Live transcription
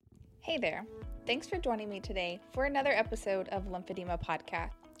Hey there. Thanks for joining me today for another episode of Lymphedema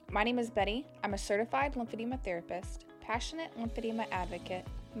Podcast. My name is Betty. I'm a certified lymphedema therapist, passionate lymphedema advocate,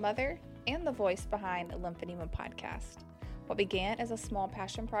 mother, and the voice behind Lymphedema Podcast. What began as a small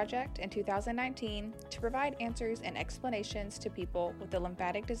passion project in 2019 to provide answers and explanations to people with the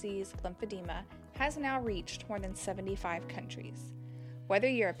lymphatic disease lymphedema has now reached more than 75 countries. Whether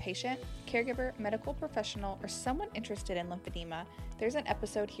you're a patient, caregiver, medical professional, or someone interested in lymphedema, there's an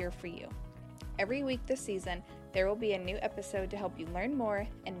episode here for you. Every week this season, there will be a new episode to help you learn more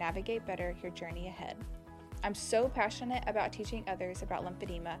and navigate better your journey ahead. I'm so passionate about teaching others about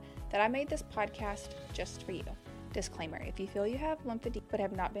lymphedema that I made this podcast just for you. Disclaimer, if you feel you have lymphedema but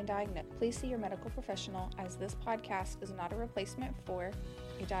have not been diagnosed, please see your medical professional, as this podcast is not a replacement for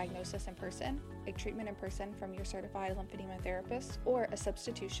a diagnosis in person, a treatment in person from your certified lymphedema therapist, or a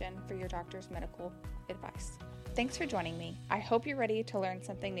substitution for your doctor's medical advice. Thanks for joining me. I hope you're ready to learn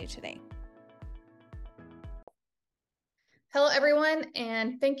something new today. Hello, everyone,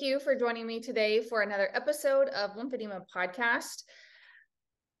 and thank you for joining me today for another episode of Lymphedema Podcast.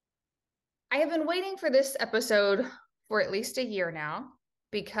 I have been waiting for this episode for at least a year now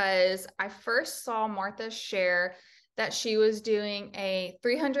because I first saw Martha share that she was doing a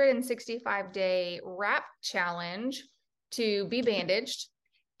 365-day wrap challenge to be bandaged.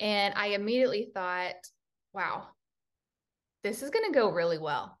 And I immediately thought, wow, this is going to go really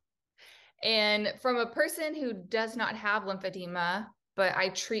well. And from a person who does not have lymphedema, but I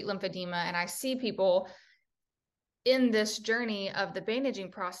treat lymphedema and I see people in this journey of the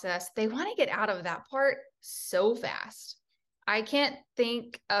bandaging process, they want to get out of that part so fast. I can't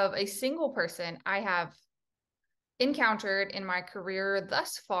think of a single person I have encountered in my career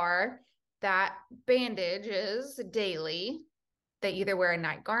thus far that bandages daily. They either wear a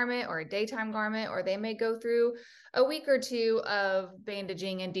night garment or a daytime garment, or they may go through a week or two of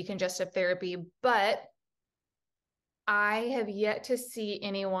bandaging and decongestive therapy, but I have yet to see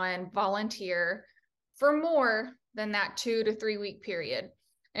anyone volunteer for more than that 2 to 3 week period.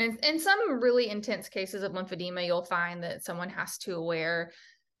 And in some really intense cases of lymphedema, you'll find that someone has to wear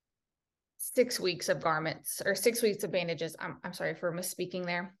 6 weeks of garments or 6 weeks of bandages. I'm sorry for misspeaking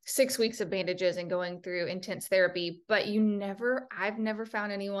there. 6 weeks of bandages and going through intense therapy, but I've never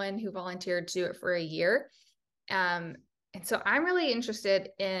found anyone who volunteered to do it for a year. And so I'm really interested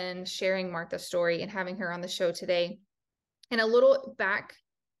in sharing Martha's story and having her on the show today. And a little back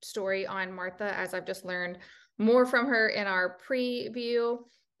story on Martha, as I've just learned more from her in our preview,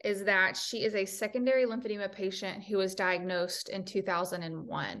 is that she is a secondary lymphedema patient who was diagnosed in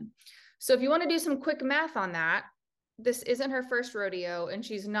 2001. So if you want to do some quick math on that, this isn't her first rodeo and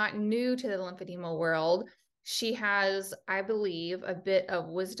she's not new to the lymphedema world. She has, I believe, a bit of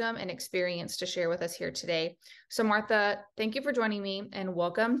wisdom and experience to share with us here today. So Martha, thank you for joining me and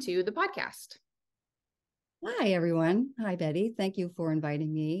welcome to the podcast. Hi, everyone. Hi, Betty. Thank you for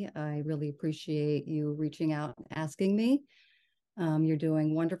inviting me. I really appreciate you reaching out and asking me. You're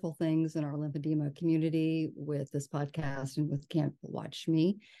doing wonderful things in our lymphedema community with this podcast and with Can't Watch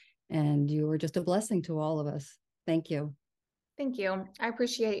Me. And you are just a blessing to all of us. Thank you. Thank you. I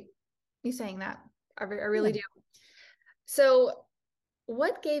appreciate you saying that. I really do. So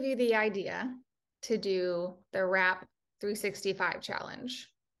what gave you the idea to do the WRAP 365 challenge?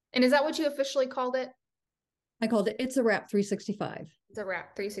 And is that what you officially called it? I called it It's a Wrap 365. It's a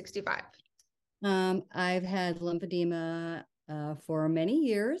WRAP 365. I've had lymphedema for many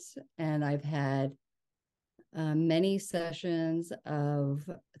years, and I've had many sessions of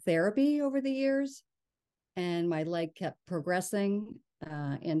therapy over the years, and my leg kept progressing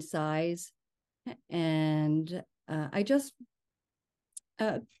in size, and I just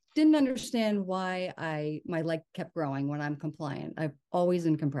didn't understand why my leg kept growing when I'm compliant. I'm always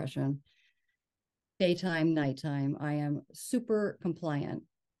in compression, daytime, nighttime. I am super compliant.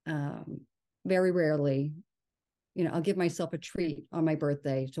 Very rarely, I'll give myself a treat on my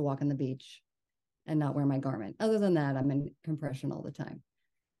birthday to walk on the beach and not wear my garment. Other than that, I'm in compression all the time.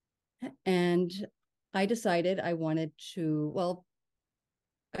 And I decided I want to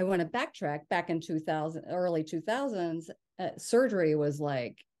backtrack back in 2000, early 2000s. Surgery was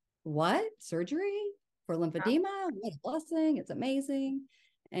like, what? Surgery for lymphedema? What a blessing. It's amazing.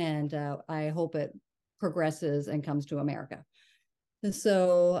 And I hope it progresses and comes to America.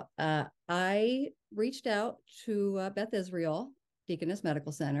 So I reached out to Beth Israel Deaconess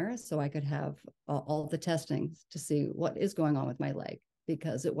Medical Center so I could have all the testing to see what is going on with my leg,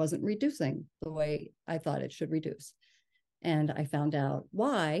 because it wasn't reducing the way I thought it should reduce. And I found out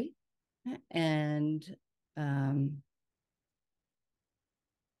why. And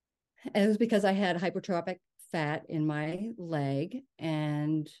it was because I had hypertrophic fat in my leg,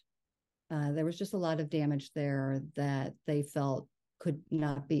 and there was just a lot of damage there that they felt could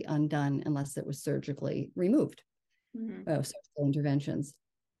not be undone unless it was surgically removed, surgical interventions.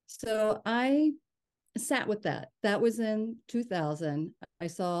 So I sat with that. That was in 2000. I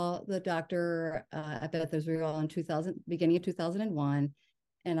saw the doctor at Beth Israel in 2000, beginning of 2001.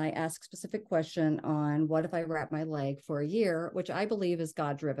 And I asked a specific question on what if I wrap my leg for a year, which I believe is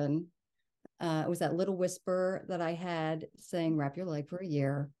God driven. It was that little whisper that I had saying, wrap your leg for a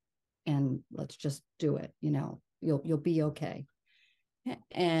year and let's just do it. You'll be okay.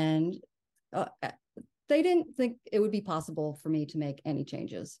 And they didn't think it would be possible for me to make any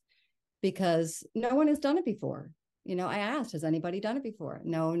changes because no one has done it before. I asked, has anybody done it before?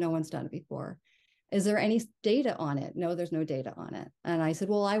 No, no one's done it before. Is there any data on it? No, there's no data on it. And I said,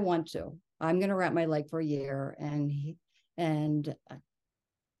 well, I want to. I'm going to wrap my leg for a year. And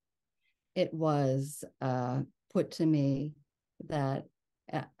it was put to me that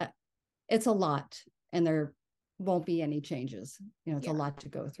it's a lot and there won't be any changes. It's a lot to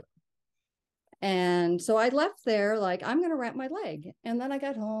go through. And so I left there like, I'm going to wrap my leg. And then I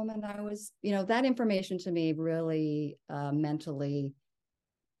got home and I was, that information to me really mentally,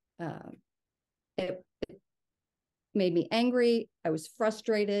 it made me angry. I was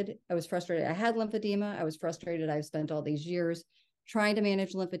frustrated. I had lymphedema. I was frustrated. I've spent all these years trying to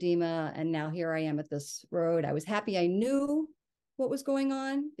manage lymphedema. And now here I am at this road. I was happy I knew what was going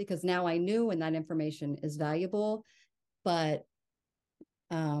on because now I knew and that information is valuable. But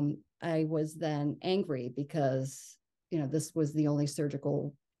I was then angry because, this was the only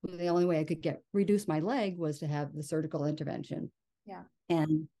way I could reduce my leg was to have the surgical intervention. Yeah.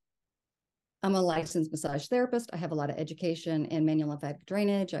 And I'm a licensed massage therapist. I have a lot of education in manual lymphatic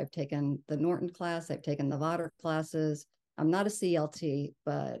drainage. I've taken the Norton class. I've taken the Vader classes. I'm not a CLT,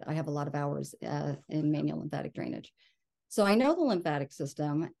 but I have a lot of hours in manual lymphatic drainage. So I know the lymphatic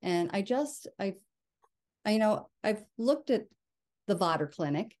system, and I've looked at the Vader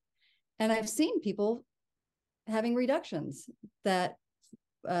clinic, and I've seen people having reductions that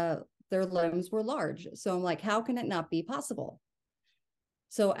their limbs were large. So I'm like, how can it not be possible?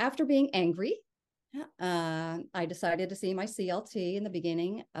 So after being angry, I decided to see my CLT in the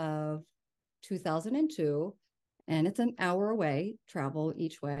beginning of 2002, and it's an hour away, travel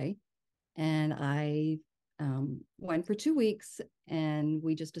each way. And I went for 2 weeks, and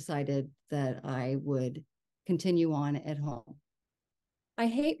we just decided that I would continue on at home. I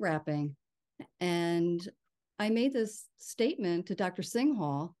hate wrapping. And I made this statement to Dr.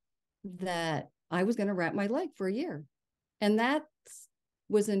 Singhal that I was going to wrap my leg for a year. And that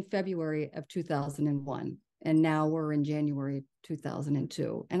was in February of 2001. And now we're in January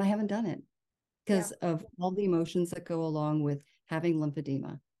 2002. And I haven't done it because of all the emotions that go along with having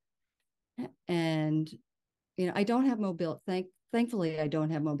lymphedema. And, I don't have thankfully, I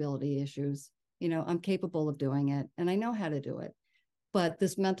don't have mobility issues. I'm capable of doing it and I know how to do it. But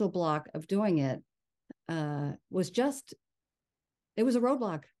this mental block of doing it it was a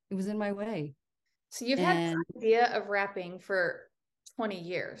roadblock. It was in my way. So you've had the idea of wrapping for 20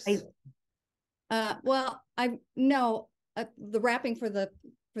 years. The wrapping for the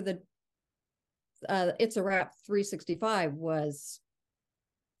It's a Wrap 365 was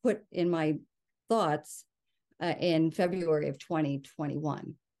put in my thoughts in February of 2021.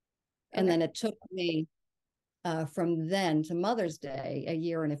 Okay. And then it took me from then to Mother's Day, a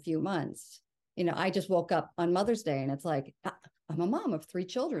year and a few months. I just woke up on Mother's Day and it's like, I'm a mom of 3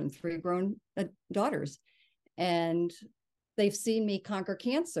 children, 3 grown daughters. And they've seen me conquer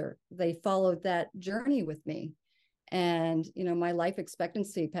cancer. They followed that journey with me. And, my life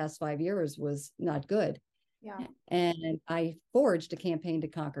expectancy past 5 years was not good. Yeah. And I forged a campaign to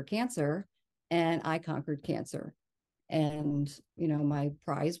conquer cancer, and I conquered cancer. And, my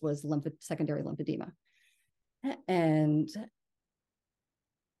prize was secondary lymphedema. And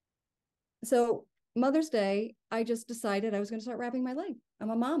so Mother's Day, I just decided I was going to start wrapping my leg.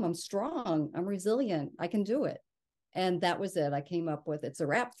 I'm a mom. I'm strong. I'm resilient. I can do it. And that was it. I came up with It's a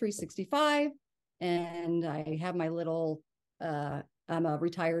Wrap 365. And I have my little, I'm a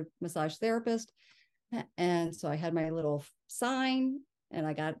retired massage therapist. And so I had my little sign and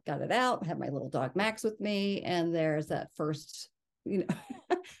I got it out. I had my little dog Max with me. And there's that first, I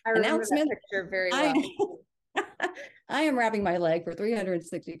remember that picture very well. I am wrapping my leg for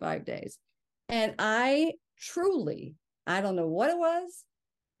 365 days. And I don't know what it was.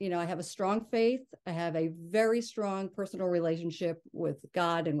 I have a strong faith. I have a very strong personal relationship with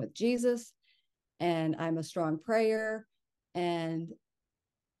God and with Jesus. And I'm a strong prayer. And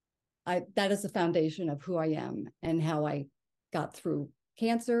that is the foundation of who I am and how I got through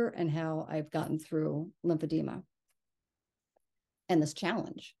cancer and how I've gotten through lymphedema and this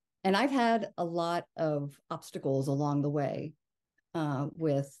challenge. And I've had a lot of obstacles along the way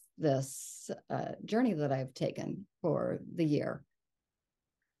with this journey that I've taken for the year.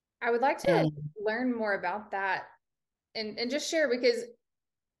 I would like to And learn more about that and just share because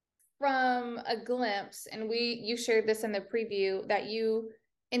from a glimpse, and you shared this in the preview that you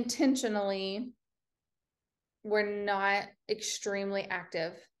intentionally were not extremely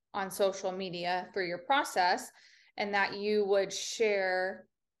active on social media through your process, and that you would share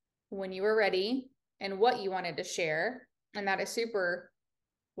when you were ready and what you wanted to share. And that is super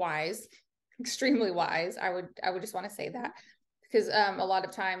wise, extremely wise. I would just want to say that because a lot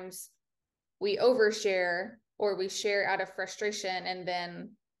of times we overshare or we share out of frustration, and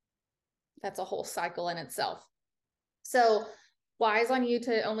then that's a whole cycle in itself. So wise on you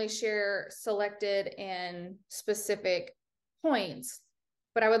to only share selected and specific points.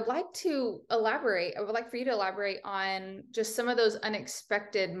 But I would like to elaborate. I would like for you to elaborate on just some of those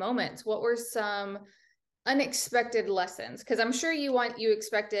unexpected moments. What were some unexpected lessons? Because I'm sure you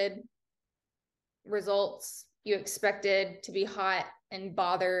expected results. You expected to be hot and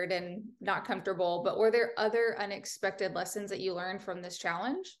bothered and not comfortable. But were there other unexpected lessons that you learned from this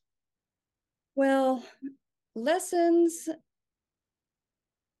challenge? well, lessons.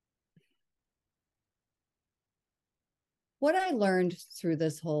 What I learned through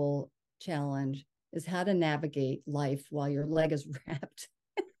this whole challenge is how to navigate life while your leg is wrapped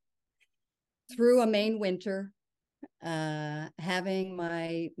through a Maine winter. Having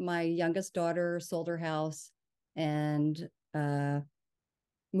my youngest daughter sold her house and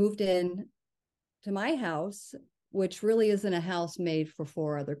moved in to my house, which really isn't a house made for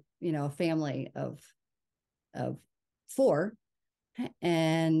four other, a family of four.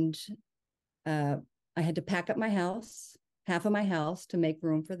 And I had to pack up my house, half of my house, to make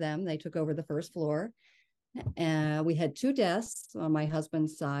room for them. They took over the first floor. We had two deaths on my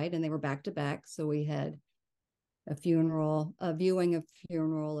husband's side, and they were back to back. So we had a funeral, a viewing of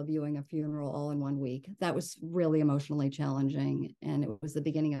funeral, a viewing of funeral all in 1 week. That was really emotionally challenging. And it was the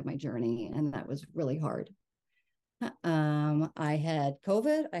beginning of my journey. And that was really hard. I had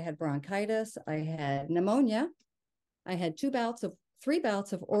COVID, I had bronchitis, I had pneumonia. I had three bouts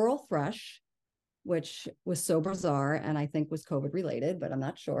of oral thrush, which was so bizarre and I think was COVID related, but I'm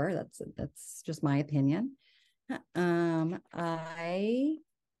not sure. That's just my opinion. I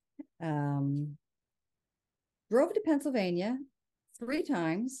drove to Pennsylvania 3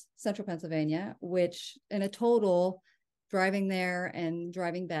 times, central Pennsylvania, which in a total, driving there and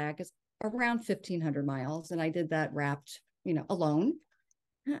driving back is around 1,500 miles. And I did that wrapped, alone.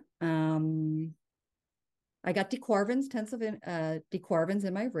 I got dequarvins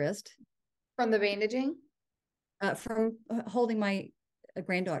in my wrist From the bandaging? from holding my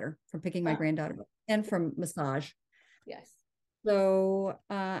granddaughter, from picking my Oh, granddaughter up, and from massage. yes. So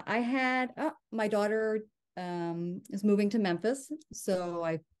I had my daughter is moving to Memphis, so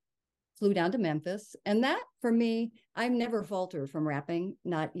I flew down to Memphis, and that for me, I've never faltered from rapping,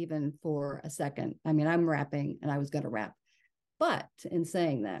 not even for a second. I mean, I'm rapping, and I was going to rap. But in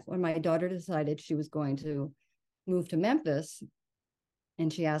saying that, when my daughter decided she was going to move to Memphis,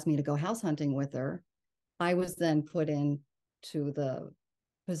 and she asked me to go house hunting with her, I was then put into the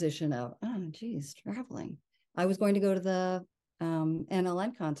position of, oh, geez, traveling. I was going to go to the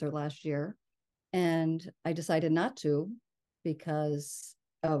NLN concert last year, and I decided not to because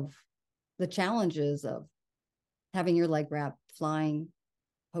of the challenges of having your leg wrapped, flying,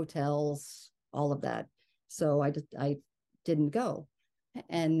 hotels, all of that. So I didn't go.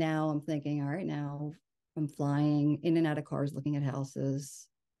 And now I'm thinking, all right, now I'm flying in and out of cars, looking at houses.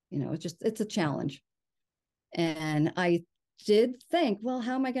 It's a challenge. And I did think, well,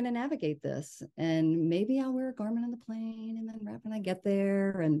 how am I going to navigate this? And maybe I'll wear a garment on the plane and then wrap when I get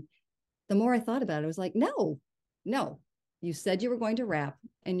there. And the more I thought about it, I was like, no, no, you said you were going to wrap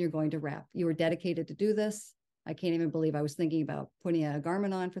and you're going to wrap. You were dedicated to do this. I can't even believe I was thinking about putting a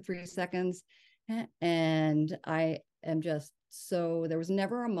garment on for 3 seconds. And I am just so, there was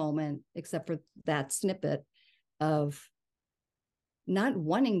never a moment except for that snippet of not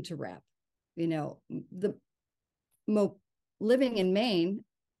wanting to wrap. The living in Maine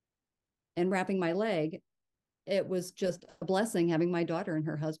and wrapping my leg, it was just a blessing having my daughter and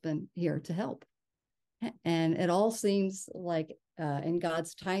her husband here to help. And it all seems like in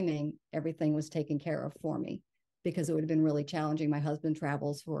God's timing, everything was taken care of for me, because it would have been really challenging. My husband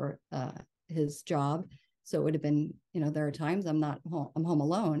travels for his job. So it would have been, there are times I'm not home, I'm home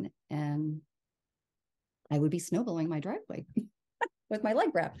alone, and I would be snowblowing my driveway with my leg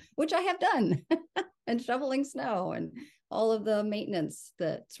wrap, which I have done, and shoveling snow and all of the maintenance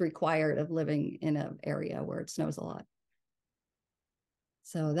that's required of living in an area where it snows a lot.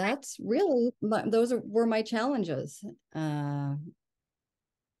 So that's really were my challenges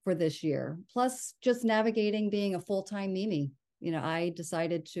for this year. Plus, just navigating being a full-time Mimi.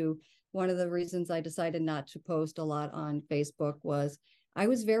 One of the reasons I decided not to post a lot on Facebook was I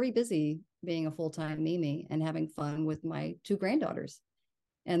was very busy being a full-time Mimi and having fun with my two granddaughters.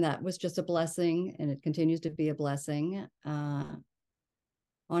 And that was just a blessing, and it continues to be a blessing on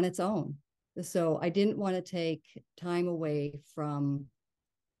its own. So I didn't want to take time away from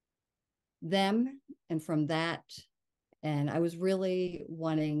them and from that. And I was really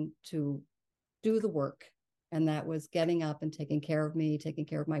wanting to do the work. And that was getting up and taking care of me, taking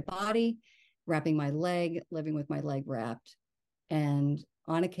care of my body, wrapping my leg, living with my leg wrapped. And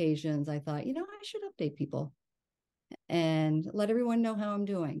on occasions, I thought, I should update people and let everyone know how I'm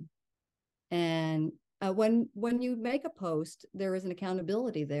doing. And when you make a post, there is an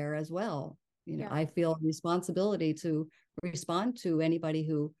accountability there as well. I feel responsibility to respond to anybody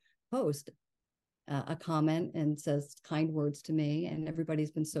who posts a comment and says kind words to me. And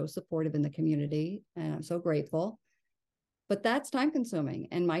everybody's been so supportive in the community, and I'm so grateful. But that's time consuming.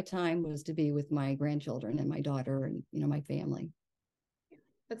 And my time was to be with my grandchildren and my daughter and, my family.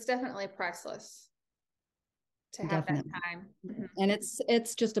 That's definitely priceless to have Definitely. that time. Mm-hmm. And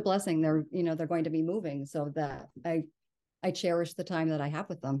it's just a blessing. They're going to be moving, so that I cherish the time that I have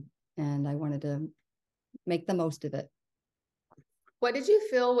with them, and I wanted to make the most of it. What did you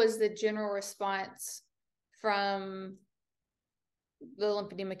feel was the general response from the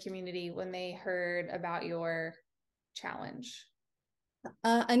lymphedema community when they heard about your challenge?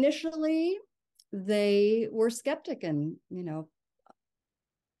 Initially, they were skeptic and,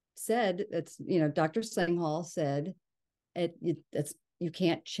 said Dr. Settinghall said it's you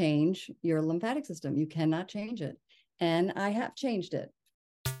can't change your lymphatic system. You cannot change it. And I have changed it.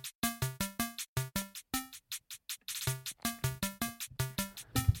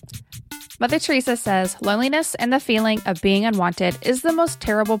 Mother Teresa says loneliness and the feeling of being unwanted is the most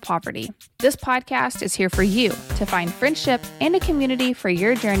terrible poverty. This podcast is here for you to find friendship and a community for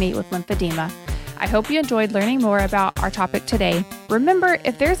your journey with lymphedema. I hope you enjoyed learning more about our topic today. Remember,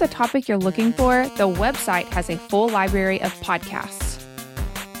 if there's a topic you're looking for, the website has a full library of podcasts.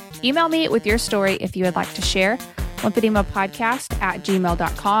 Email me with your story if you would like to share,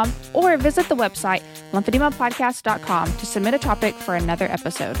 lymphedemapodcast@gmail.com, or visit the website lymphedemapodcast.com to submit a topic for another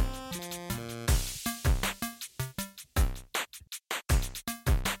episode.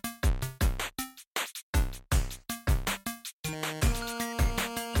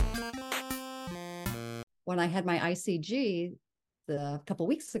 When I had my ICG a couple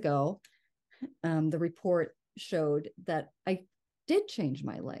weeks ago, the report showed that I did change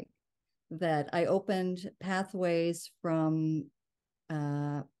my leg, that I opened pathways from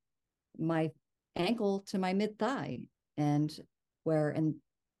my ankle to my mid-thigh, and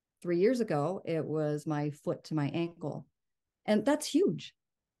 3 years ago, it was my foot to my ankle. And that's huge.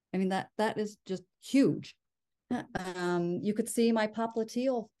 I mean, that is just huge. You could see my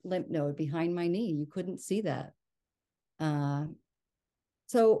popliteal lymph node behind my knee. You couldn't see that.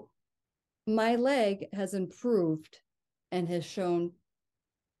 So my leg has improved and has shown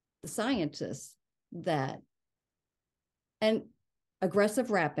the scientists that and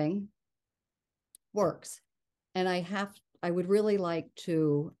aggressive wrapping works. And I would really like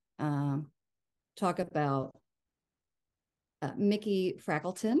to talk about Mickey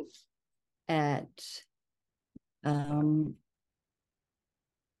Frackleton at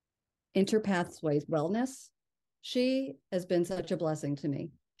Interpathways Wellness. She has been such a blessing to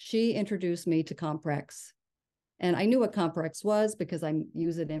me. She introduced me to Comprex, and I knew what Comprex was because I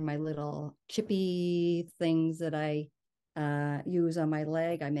use it in my little chippy things that I use on my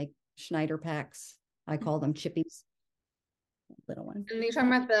leg. I make Schneider packs. I call them chippies. Little one. And you're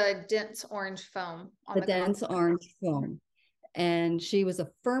talking about the dense orange foam on the dense orange foam. And she was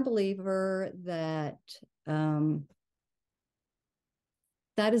a firm believer that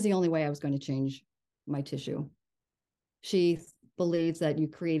that is the only way I was going to change my tissue. She believes that you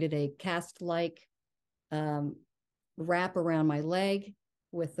created a cast-like wrap around my leg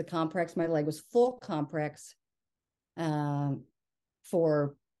with the Comprex. My leg was full Comprex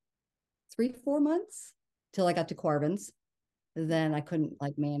for 3-4 months till I got to Quarbins. Then I couldn't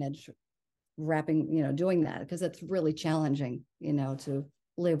manage wrapping, doing that because it's really challenging, to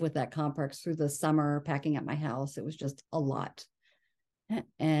live with that Comprex through the summer, packing up my house. It was just a lot.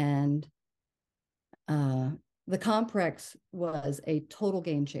 And the Comprex was a total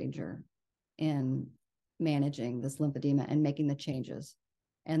game changer in managing this lymphedema and making the changes.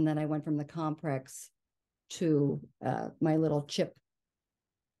 And then I went from the Comprex to my little chippies.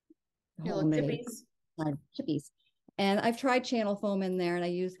 And I've tried channel foam in there and I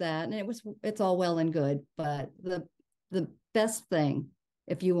use that, and it's all well and good. But the best thing,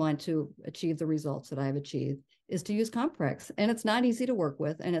 if you want to achieve the results that I've achieved, is to use Comprex. And it's not easy to work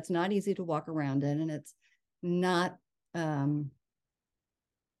with, and it's not easy to walk around in, and not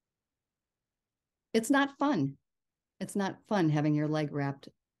it's not fun. It's not fun having your leg wrapped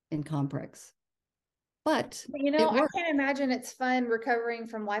in Comprex. But I can't imagine it's fun recovering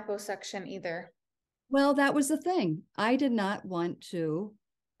from liposuction either. Well, that was the thing. I did not want to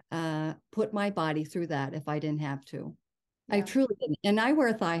put my body through that if I didn't have to. Yeah. I truly didn't. And I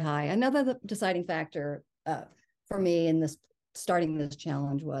wear thigh high. Another deciding factor for me in starting this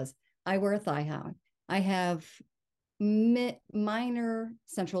challenge was I wear thigh high. I have minor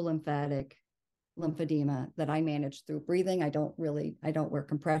central lymphatic lymphedema that I manage through breathing. I don't wear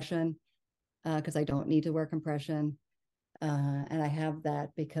compression because I don't need to wear compression. And I have that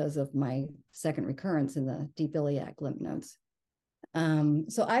because of my second recurrence in the deep iliac lymph nodes.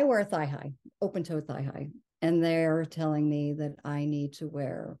 So I wear a thigh high, open toe thigh high, and they're telling me that I need to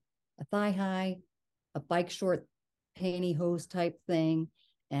wear a thigh high, a bike short pantyhose type thing,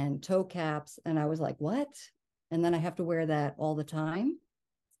 and toe caps. And I was like, what? And then I have to wear that all the time.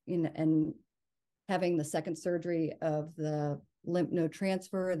 And having the second surgery of the lymph node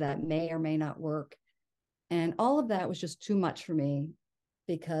transfer that may or may not work. And all of that was just too much for me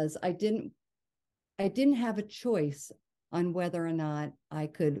because I didn't have a choice on whether or not I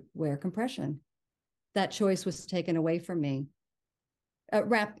could wear compression. That choice was taken away from me.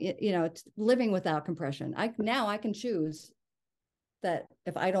 Living without compression. Now I can choose that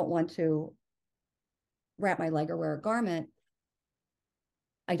if I don't want to wrap my leg or wear a garment,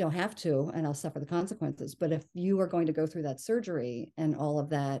 I don't have to, and I'll suffer the consequences. But if you are going to go through that surgery and all of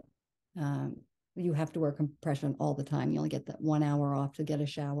that, you have to wear compression all the time. You only get that 1 hour off to get a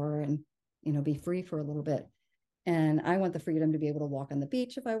shower and, be free for a little bit. And I want the freedom to be able to walk on the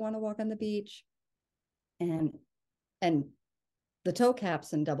beach if I want to walk on the beach. And the toe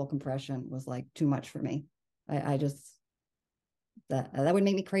caps and double compression was like too much for me. I just, that would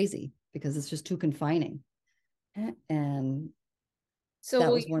make me crazy because it's just too confining. And so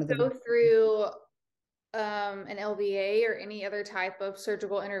that was one of the go through an LVA or any other type of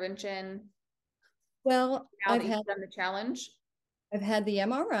surgical intervention? Well, I've done the challenge. I've had the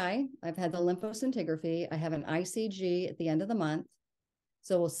MRI. I've had the lymphoscintigraphy. I have an ICG at the end of the month.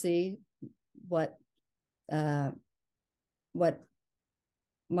 So we'll see what my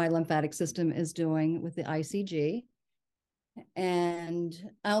lymphatic system is doing with the ICG.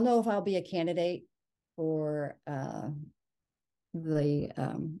 And I'll know if I'll be a candidate for the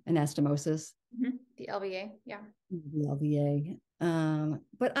anastomosis. Mm-hmm. The LVA, yeah. The LVA.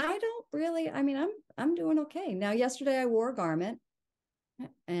 But I don't really, I'm doing okay. Now, yesterday I wore a garment,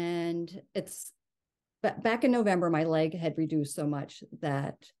 and back in November, my leg had reduced so much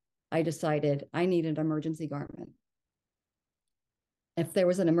that I decided I needed an emergency garment. If there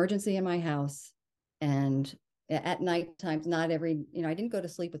was an emergency in my house, and at night times, not every, I didn't go to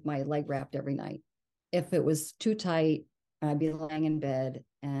sleep with my leg wrapped every night. If it was too tight, I'd be lying in bed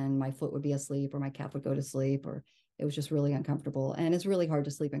and my foot would be asleep or my calf would go to sleep, or it was just really uncomfortable. And it's really hard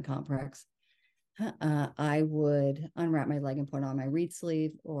to sleep in Comprex. I would unwrap my leg and put on my reed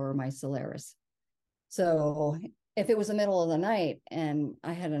sleeve or my Solaris. So if it was the middle of the night and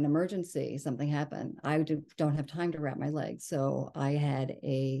I had an emergency, something happened, I don't have time to wrap my leg. So I had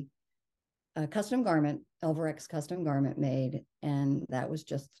a custom garment, Elverex custom garment made, and that was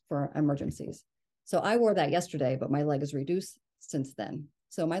just for emergencies. So I wore that yesterday, but my leg is reduced since then.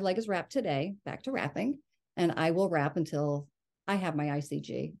 So my leg is wrapped today, back to wrapping, and I will wrap until I have my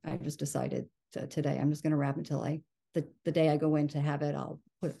ICG. I just decided today I'm just going to wrap until the day I go in to have it. I'll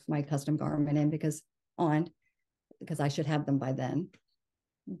put my custom garment in because I should have them by then.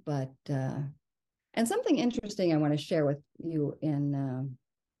 But and something interesting I want to share with you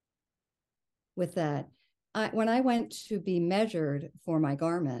with that. When I went to be measured for my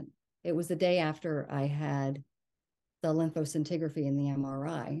garment, it was the day after I had the lymphoscintigraphy and the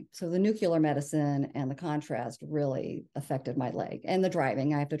MRI. So the nuclear medicine and the contrast really affected my leg, and the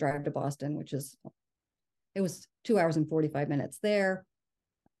driving. I have to drive to Boston, it was 2 hours and 45 minutes there.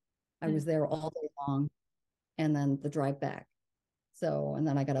 I was there all day long, and then the drive back. So, and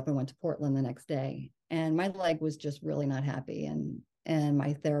then I got up and went to Portland the next day, and my leg was just really not happy. And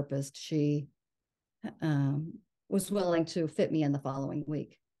my therapist, she was willing to fit me in the following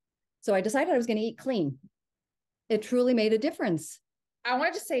week. So I decided I was going to eat clean. It truly made a difference. I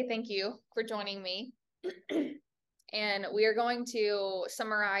wanted to say thank you for joining me. And we are going to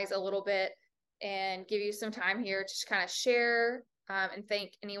summarize a little bit and give you some time here to kind of share and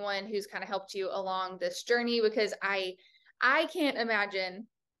thank anyone who's kind of helped you along this journey, because I can't imagine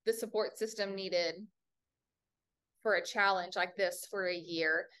the support system needed for a challenge like this for a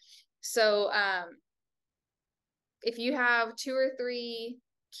year. So if you have 2 or 3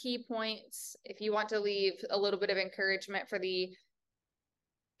 key points, if you want to leave a little bit of encouragement for the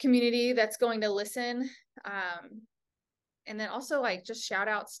community that's going to listen, and then also like just shout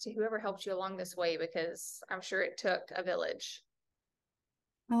outs to whoever helped you along this way, because I'm sure it took a village.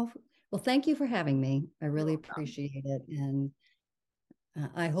 Oh, well, thank you for having me. I really appreciate it. And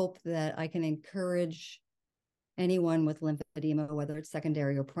I hope that I can encourage anyone with lymphedema, whether it's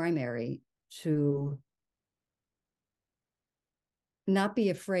secondary or primary, to not be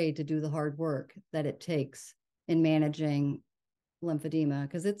afraid to do the hard work that it takes in managing lymphedema,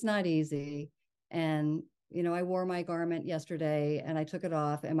 because it's not easy. And, you know, I wore my garment yesterday and I took it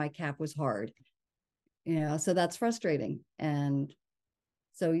off and my cap was hard, you know, so that's frustrating. And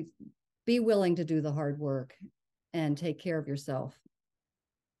so be willing to do the hard work and take care of yourself.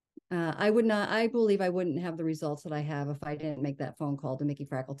 I believe I wouldn't have the results that I have if I didn't make that phone call to Mickey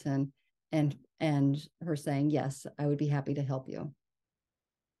Frackleton and her saying, yes, I would be happy to help you.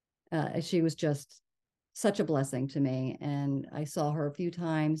 She was just such a blessing to me. And I saw her a few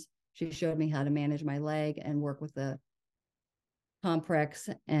times. She showed me how to manage my leg and work with the comprex.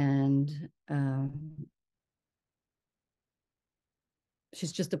 And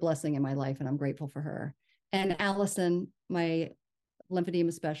she's just a blessing in my life, and I'm grateful for her. And Allison, my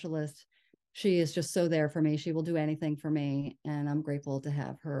lymphedema specialist, she is just so there for me. She will do anything for me, and I'm grateful to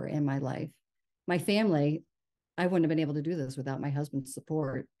have her in my life. My family, I wouldn't have been able to do this without my husband's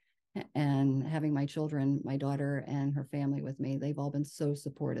support, and having my children, my daughter and her family with me. They've all been so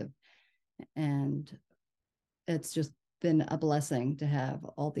supportive, and it's just been a blessing to have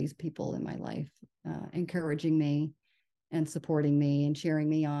all these people in my life encouraging me and supporting me and cheering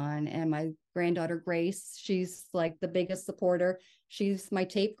me on. And my granddaughter, Grace, she's like the biggest supporter. She's my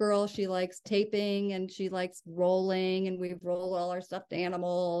tape girl. She likes taping and she likes rolling, and we roll all our stuffed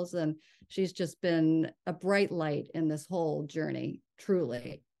animals. And she's just been a bright light in this whole journey,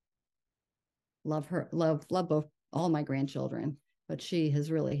 truly. Love her, love both, all my grandchildren, but she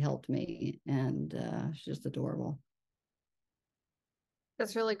has really helped me, and she's just adorable.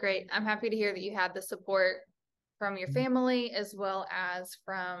 That's really great. I'm happy to hear that you had the support from your family as well as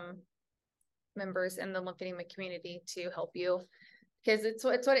from members in the lymphedema community to help you, because it's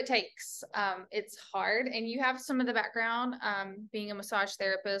what it takes. It's hard, and you have some of the background being a massage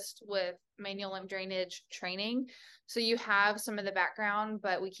therapist with manual lymph drainage training, so you have some of the background,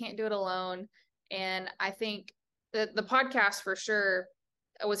 but we can't do it alone. And I think that the podcast for sure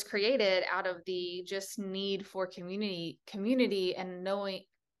was created out of the just need for community and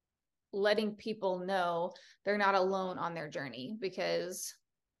letting people know they're not alone on their journey, because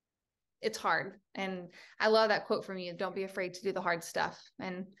it's hard. And I love that quote from you. Don't be afraid to do the hard stuff.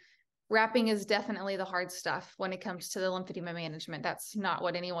 And wrapping is definitely the hard stuff when it comes to the lymphedema management. That's not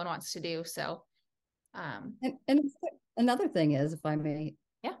what anyone wants to do. So, and another thing is, if I may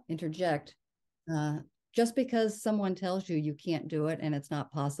interject, just because someone tells you you can't do it and it's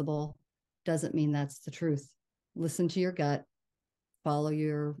not possible, doesn't mean that's the truth. Listen to your gut, follow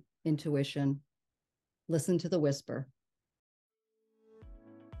your intuition, listen to the whisper.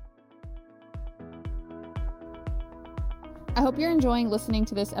 I hope you're enjoying listening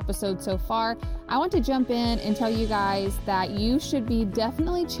to this episode so far. I want to jump in and tell you guys that you should be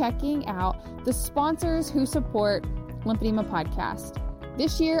definitely checking out the sponsors who support Lymphedema Podcast.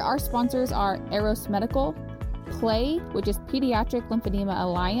 This year, our sponsors are Eros Medical, Play, which is Pediatric Lymphedema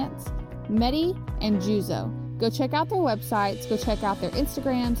Alliance, Medi, and Juzo. Go check out their websites, go check out their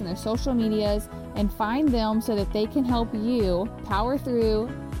Instagrams and their social medias, and find them so that they can help you power through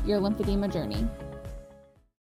your lymphedema journey.